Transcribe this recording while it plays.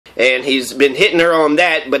and he's been hitting her on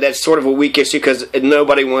that, but that's sort of a weak issue because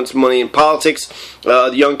nobody wants money in politics.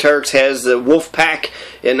 The Young Turks has the Wolf Pack,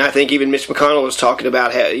 and I think even Mitch McConnell was talking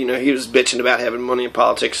about, he was bitching about having money in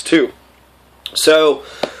politics too. So,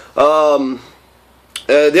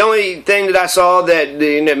 the only thing that I saw that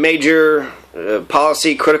the major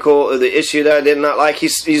policy critical of the issue that I did not like,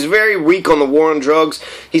 he's very weak on the war on drugs.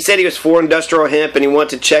 He said he was for industrial hemp and he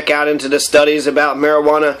wanted to check out into the studies about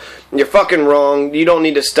marijuana. You're fucking wrong. You don't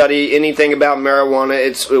need to study anything about marijuana.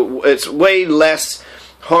 It's way less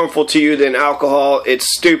harmful to you than alcohol.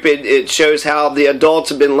 It's stupid. It shows how the adults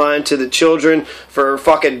have been lying to the children for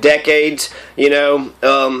fucking decades.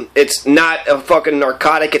 It's not a fucking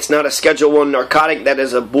narcotic. It's not a Schedule 1 narcotic. That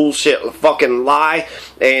is a bullshit fucking lie.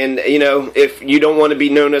 And, if you don't want to be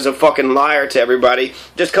known as a fucking liar to everybody,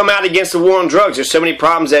 just come out against the war on drugs. There's so many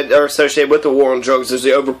problems that are associated with the war on drugs. There's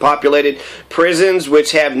the overpopulated prisons,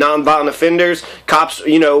 which have nonviolent offenders. Cops,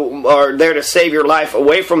 are there to save your life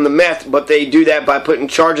away from the meth, but they do that by putting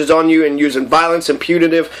charges on you and using violence and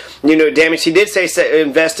punitive, damage. He did say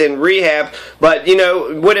invest in rehab, but,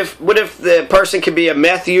 what if the person could be a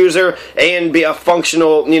meth user and be a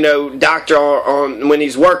functional, doctor on when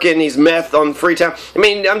he's working, he's meth on free time? I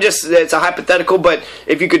mean, it's a hypothetical, but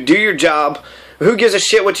if you could do your job, who gives a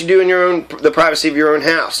shit what you do in the privacy of your own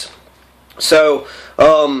house? So,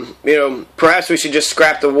 perhaps we should just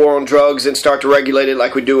scrap the war on drugs and start to regulate it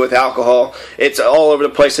like we do with alcohol. It's all over the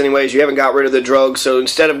place anyways. You haven't got rid of the drugs. So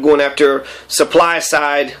instead of going after supply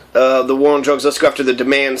side of the war on drugs, let's go after the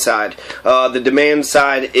demand side. The demand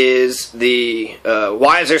side is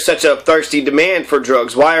why is there such a thirsty demand for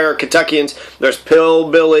drugs? Why are Kentuckians, there's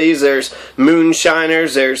pillbillies, there's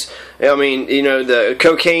moonshiners, there's the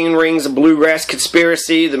cocaine rings, the bluegrass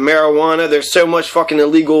conspiracy, the marijuana. There's so much fucking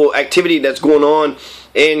illegal activity that's going on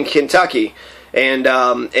in Kentucky. And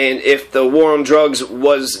if the war on drugs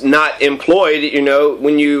was not employed,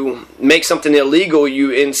 when you make something illegal, you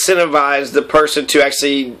incentivize the person to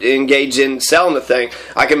actually engage in selling the thing.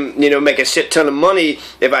 I can, make a shit ton of money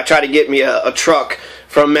if I try to get me a truck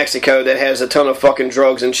from Mexico that has a ton of fucking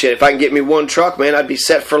drugs and shit. If I can get me one truck, man, I'd be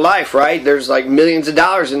set for life, right? There's like millions of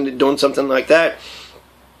dollars in doing something like that.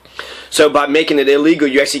 So by making it illegal,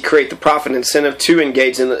 you actually create the profit incentive to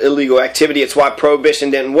engage in illegal activity. It's why prohibition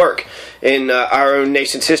didn't work in our own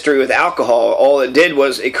nation's history with alcohol. All it did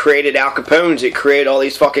was it created Al Capones. It created all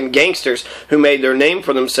these fucking gangsters who made their name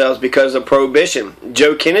for themselves because of prohibition.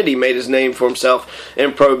 Joe Kennedy made his name for himself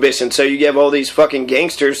in prohibition. So you have all these fucking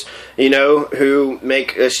gangsters, who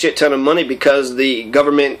make a shit ton of money because the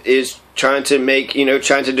government is trying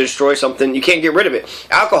to destroy something. You can't get rid of it.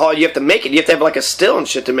 Alcohol, you have to make it. You have to have like a still and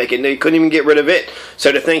shit to make it. No, you couldn't even get rid of it.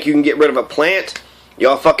 So to think you can get rid of a plant,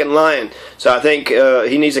 y'all fucking lying. So I think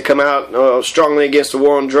he needs to come out strongly against the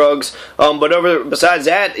war on drugs. But besides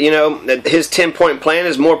that, his 10-point plan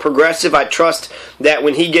is more progressive. I trust that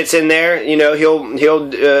when he gets in there,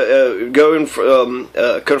 he'll go and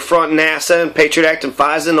confront NASA and Patriot Act and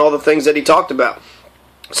FISA and all the things that he talked about.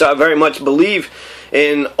 So I very much believe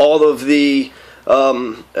in all of the,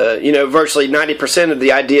 virtually 90% of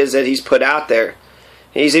the ideas that he's put out there.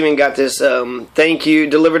 He's even got this thank you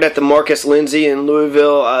delivered at the Marcus Lindsay in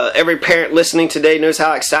Louisville. Every parent listening today knows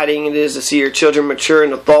how exciting it is to see your children mature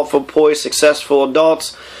into thoughtful, poised, successful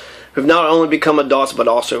adults who've not only become adults but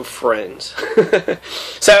also friends.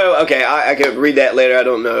 So, okay, I could read that later. I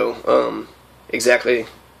don't know exactly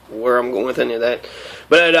where I'm going with any of that.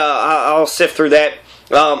 But I'll sift through that.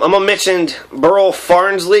 I'm going to mention Burl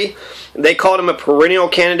Farnsley. They called him a perennial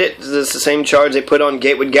candidate. This is the same charge they put on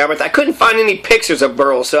Gatewood Galbraith. I couldn't find any pictures of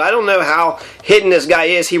Burl, so I don't know how hidden this guy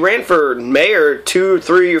is. He ran for mayor 2,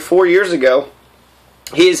 3, or 4 years ago.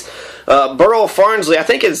 He's Burl Farnsley. I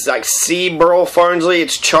think it's like C. Burl Farnsley.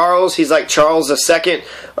 It's Charles. He's like Charles II.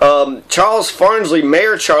 Charles Farnsley,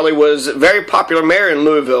 Mayor Charlie, was a very popular mayor in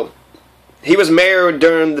Louisville. He was mayor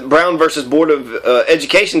during the Brown versus Board of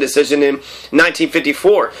Education decision in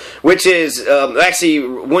 1954, which is actually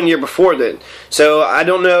 1 year before then. So I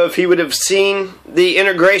don't know if he would have seen the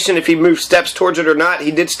integration, if he moved steps towards it or not. He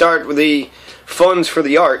did start with the funds for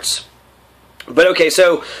the arts. But okay,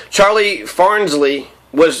 so Charlie Farnsley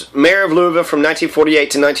was mayor of Louisville from 1948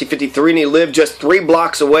 to 1953, and he lived just 3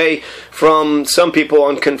 blocks away from some people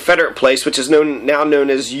on Confederate Place, which is now known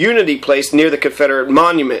as Unity Place, near the Confederate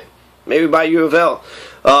Monument. Maybe by U of L.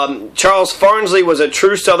 Charles Farnsley was a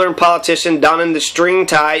true Southern politician, donning the string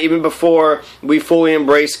tie even before we fully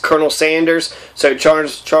embraced Colonel Sanders. So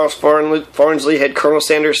Charles Farnsley had Colonel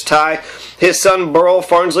Sanders' tie. His son Burl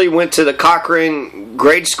Farnsley went to the Cochran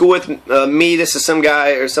grade school with me. This is some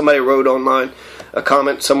guy or somebody wrote online a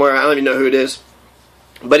comment somewhere. I don't even know who it is.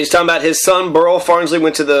 But he's talking about his son, Burl Farnsley,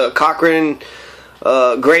 went to the Cochrane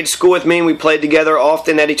grade school with me, and we played together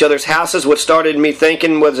often at each other's houses. What started me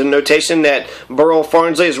thinking was a notation that Burl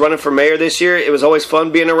Farnsley is running for mayor this year. It was always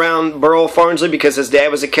fun being around Burl Farnsley because his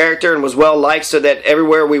dad was a character and was well liked, so that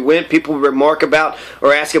everywhere we went, people would remark about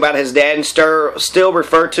or ask about his dad and still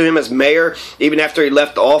refer to him as mayor. Even after he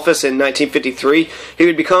left office in 1953, he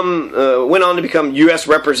would went on to become U.S.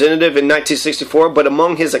 representative in 1964. But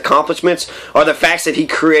among his accomplishments are the facts that he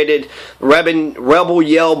created Rebel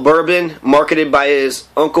Yell bourbon, marketed by his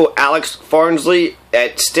uncle Alex Farnsley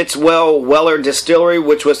at Stittswell Weller Distillery,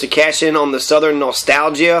 which was to cash in on the Southern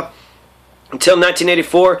nostalgia. Until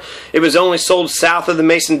 1984, it was only sold south of the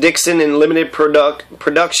Mason-Dixon in limited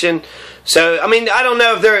production. So, I mean, I don't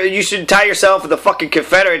know if you should tie yourself with the fucking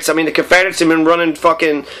Confederates. I mean, the Confederates have been running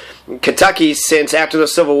fucking Kentucky since after the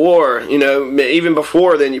Civil War. You know, even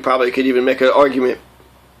before then, you probably could even make an argument.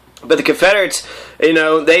 But the Confederates, you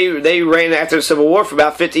know, they ran after the Civil War for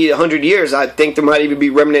about 50 to 100 years. I think there might even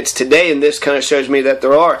be remnants today, and this kind of shows me that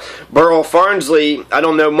there are. Burl Farnsley, I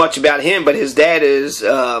don't know much about him, but his dad is,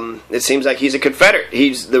 it seems like he's a Confederate.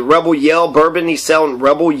 He's the Rebel Yell bourbon. He's selling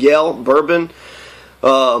Rebel Yell bourbon.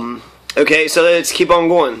 Okay, so let's keep on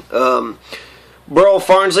going. Burl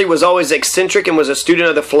Farnsley was always eccentric and was a student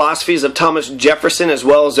of the philosophies of Thomas Jefferson as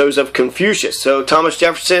well as those of Confucius. So Thomas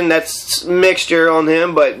Jefferson, that's mixture on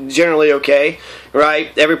him, but generally okay,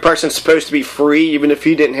 right? Every person's supposed to be free, even if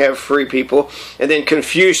he didn't have free people. And then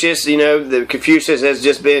Confucius, you know, Confucius has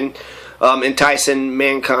just been enticing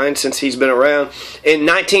mankind since he's been around. In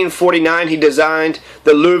 1949, he designed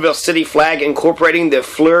the Louisville City flag, incorporating the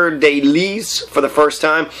fleur-de-lis for the first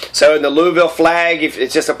time. So in the Louisville flag,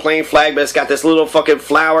 it's just a plain flag, but it's got this little fucking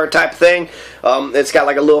flower type thing. It's got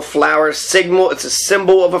like a little flower signal. It's a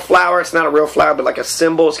symbol of a flower. It's not a real flower, but like a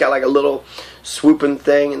symbol. It's got like a little swooping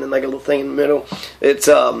thing and then like a little thing in the middle. It's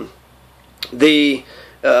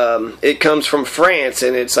it comes from France,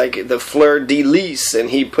 and it's like the fleur-de-lis,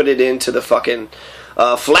 and he put it into the fucking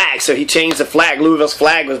flag. So he changed the flag. Louisville's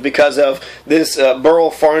flag was because of this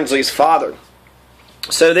Burl Farnsley's father.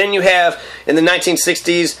 So then you have, in the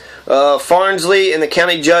 1960s, Farnsley and the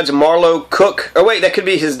county judge Marlowe Cook. Or wait, that could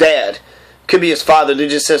be his dad. Could be his father. It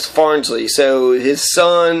just says Farnsley. So his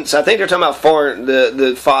son. So I think they're talking about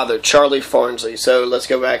the father, Charlie Farnsley. So let's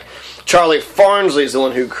go back. Charlie Farnsley is the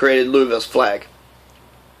one who created Louisville's flag.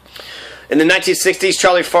 In the 1960s,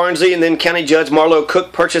 Charlie Farnsley and then County Judge Marlowe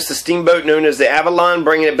Cook purchased a steamboat known as the Avalon,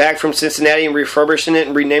 bringing it back from Cincinnati and refurbishing it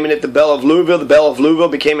and renaming it the Belle of Louisville. The Belle of Louisville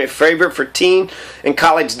became a favorite for teen and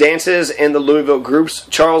college dances and the Louisville groups.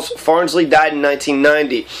 Charles Farnsley died in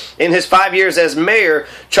 1990. In his 5 years as mayor,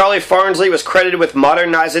 Charlie Farnsley was credited with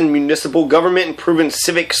modernizing municipal government, improving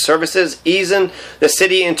civic services, easing the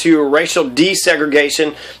city into racial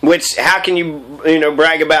desegregation, which, how can you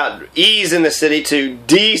brag about easing the city to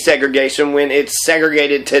desegregation when it's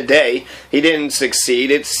segregated today? He didn't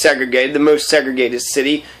succeed. It's segregated. The most segregated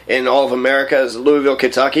city in all of America is Louisville,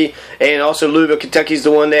 Kentucky. And also Louisville, Kentucky is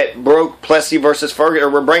the one that broke Plessy versus Ferguson,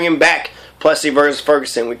 or we're bringing back Plessy versus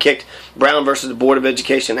Ferguson. We kicked Brown versus the Board of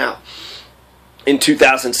Education out in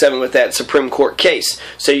 2007 with that Supreme Court case.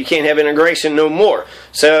 So you can't have integration no more.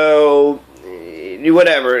 So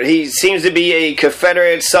whatever. He seems to be a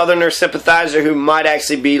Confederate Southerner sympathizer who might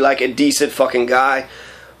actually be like a decent fucking guy.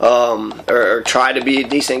 Or try to be a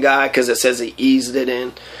decent guy, because it says he eased it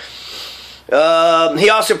in. He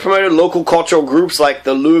also promoted local cultural groups like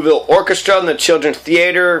the Louisville Orchestra and the Children's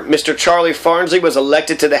Theater. Mr. Charlie Farnsley was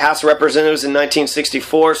elected to the House of Representatives in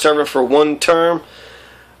 1964, serving for one term.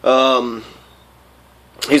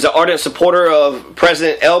 He's an ardent supporter of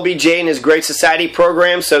President LBJ and his Great Society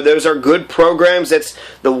program. So those are good programs. That's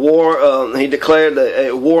the war. He declared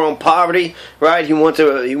the war on poverty. Right? He went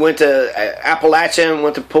to Appalachia and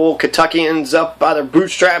went to pull Kentuckians up by their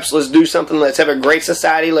bootstraps. Let's do something. Let's have a great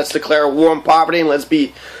society. Let's declare a war on poverty, and let's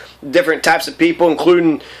be different types of people,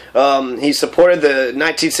 including he supported the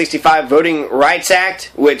 1965 Voting Rights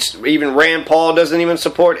Act, which even Rand Paul doesn't even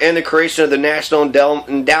support, and the creation of the National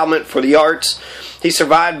Endowment for the Arts. He's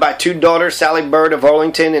survived by two daughters, Sally Bird of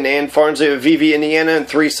Arlington and Ann Farnsley of Vevey, Indiana, and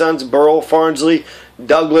three sons, Burl Farnsley,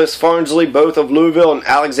 Douglas Farnsley, both of Louisville, and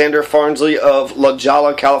Alexander Farnsley of La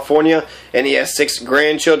Jolla, California, and he has 6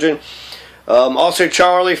 grandchildren. Also,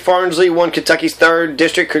 Charlie Farnsley won Kentucky's 3rd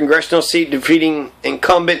District Congressional seat, defeating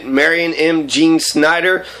incumbent Marion M. Gene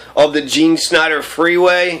Snyder of the Gene Snyder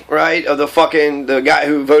Freeway, right? Of the guy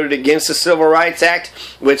who voted against the Civil Rights Act,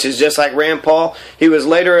 which is just like Rand Paul. He was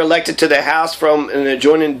later elected to the House from an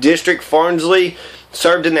adjoining district. Farnsley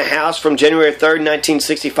Served in the House from January 3rd,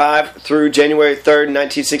 1965 through January 3rd,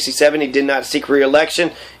 1967. He did not seek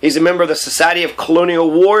re-election. He's a member of the Society of Colonial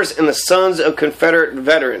Wars and the Sons of Confederate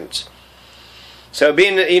Veterans. So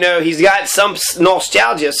being, he's got some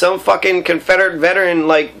nostalgia, some fucking Confederate veteran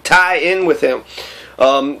like tie in with him.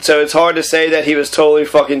 So it's hard to say that he was totally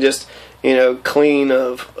fucking just, clean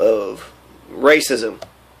of racism.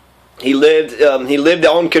 He lived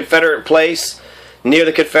on Confederate Place, near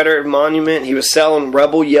the Confederate Monument. He was selling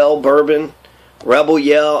Rebel Yell bourbon. Rebel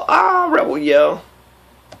Yell. Rebel Yell.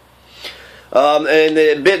 And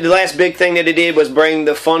the last big thing that he did was bring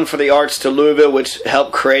the Fund for the Arts to Louisville, which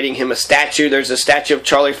helped creating him a statue. There's a statue of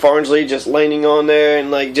Charlie Farnsley just leaning on there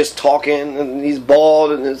and like just talking. And he's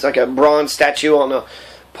bald, and it's like a bronze statue on a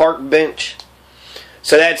park bench.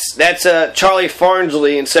 So that's Charlie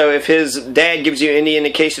Farnsley, and so if his dad gives you any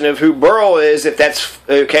indication of who Burl is, if that's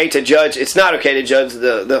okay to judge, it's not okay to judge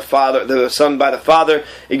the son by the father.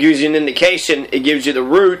 It gives you an indication, it gives you the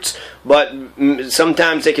roots, but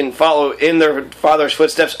sometimes they can follow in their father's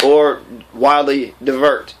footsteps or wildly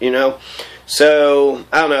divert, So,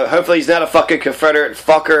 I don't know, hopefully he's not a fucking Confederate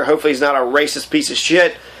fucker, hopefully he's not a racist piece of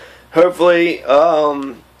shit, hopefully,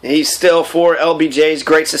 he's still for LBJ's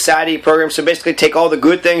Great Society program. So basically take all the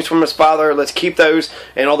good things from his father, let's keep those,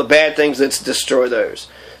 and all the bad things, let's destroy those.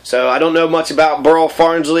 So I don't know much about Burl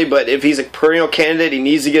Farnsley, but if he's a perennial candidate, he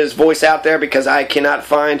needs to get his voice out there, because I cannot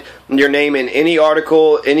find your name in any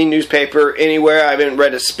article, any newspaper, anywhere. I haven't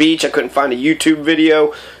read a speech. I couldn't find a YouTube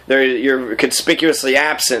video. You're conspicuously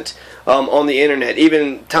absent on the internet.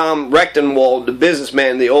 Even Tom Rechtenwald, the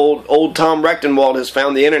businessman, the old Tom Rechtenwald, has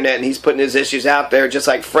found the internet, and he's putting his issues out there just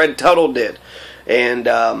like Fred Tuttle did. And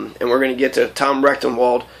we're going to get to Tom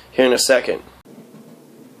Rechtenwald here in a second.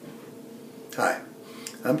 Hi,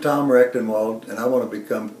 I'm Tom Rechtenwald, and I want to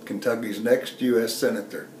become Kentucky's next U.S.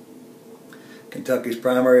 Senator. Kentucky's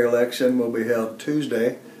primary election will be held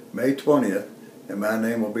Tuesday, May 20th, and my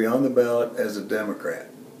name will be on the ballot as a Democrat.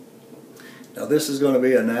 Now this is going to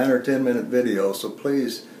be a 9 or 10 minute video, so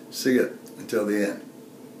please see it until the end.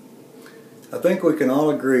 I think we can all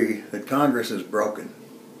agree that Congress is broken,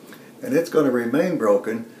 and it's going to remain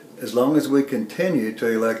broken as long as we continue to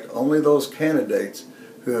elect only those candidates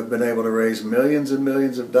who have been able to raise millions and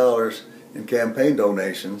millions of dollars in campaign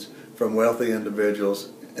donations from wealthy individuals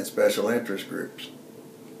and special interest groups.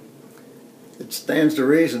 It stands to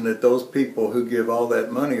reason that those people who give all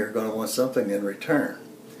that money are going to want something in return.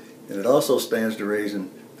 And it also stands to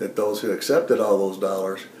reason that those who accepted all those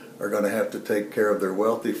dollars are going to have to take care of their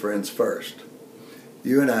wealthy friends first.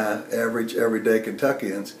 You and I, average, everyday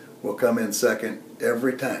Kentuckians, will come in second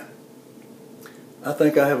every time. I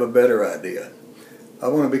think I have a better idea. I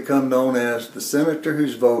want to become known as the senator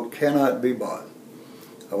whose vote cannot be bought.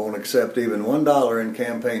 I won't accept even $1 in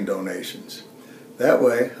campaign donations. That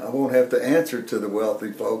way, I won't have to answer to the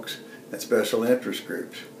wealthy folks and special interest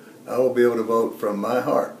groups. I will be able to vote from my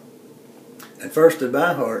heart. And first in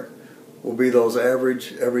my heart will be those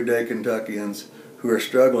average, everyday Kentuckians who are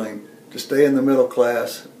struggling to stay in the middle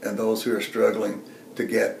class and those who are struggling to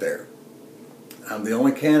get there. I'm the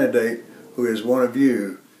only candidate who is one of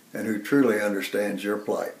you and who truly understands your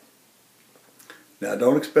plight. Now,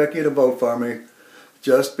 don't expect you to vote for me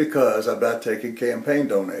just because I'm not taking campaign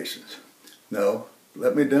donations. No,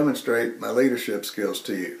 let me demonstrate my leadership skills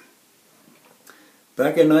to you.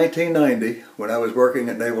 Back in 1990, when I was working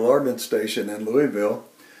at Naval Ordnance Station in Louisville,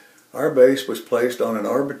 our base was placed on an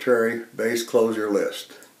arbitrary base closure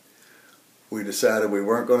list. We decided we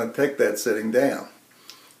weren't going to take that sitting down.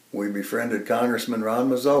 We befriended Congressman Ron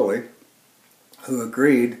Mazzoli, who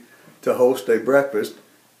agreed to host a breakfast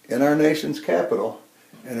in our nation's capital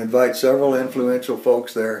and invite several influential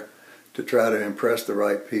folks there to try to impress the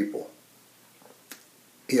right people.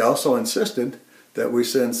 He also insisted that we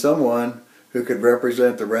send someone who could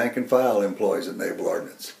represent the rank and file employees at Naval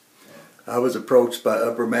Ordnance. I was approached by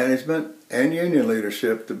upper management and union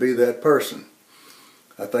leadership to be that person.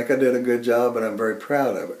 I think I did a good job, and I'm very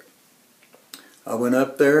proud of it. I went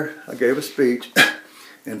up there, I gave a speech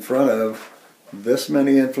in front of this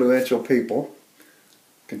many influential people: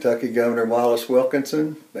 Kentucky Governor Wallace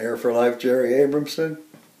Wilkinson, Mayor for Life Jerry Abramson,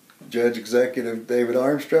 Judge Executive David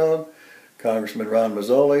Armstrong, Congressman Ron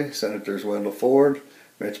Mazzoli, Senators Wendell Ford,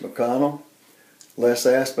 Mitch McConnell, Les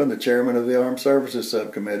Aspin, the chairman of the Armed Services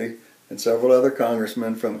Subcommittee, and several other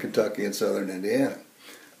congressmen from Kentucky and southern Indiana.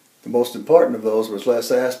 The most important of those was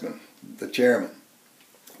Les Aspin, the chairman.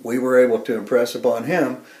 We were able to impress upon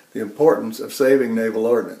him the importance of saving naval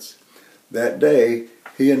ordnance. That day,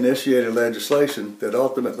 he initiated legislation that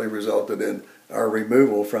ultimately resulted in our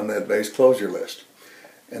removal from that base closure list.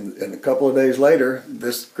 And a couple of days later,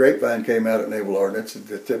 this grapevine came out at Naval Ordnance.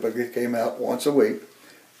 It typically came out once a week.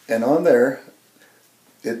 And on there,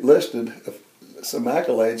 it listed some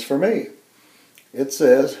accolades for me. It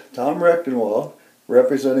says, Tom Rechtenwald,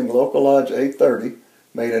 representing Local Lodge 830,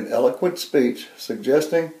 made an eloquent speech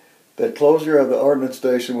suggesting that closure of the ordnance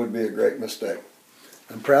station would be a great mistake.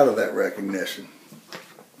 I'm proud of that recognition.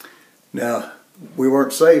 Now, we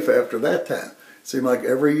weren't safe after that time. It seemed like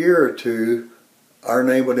every year or two, our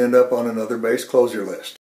name would end up on another base closure list.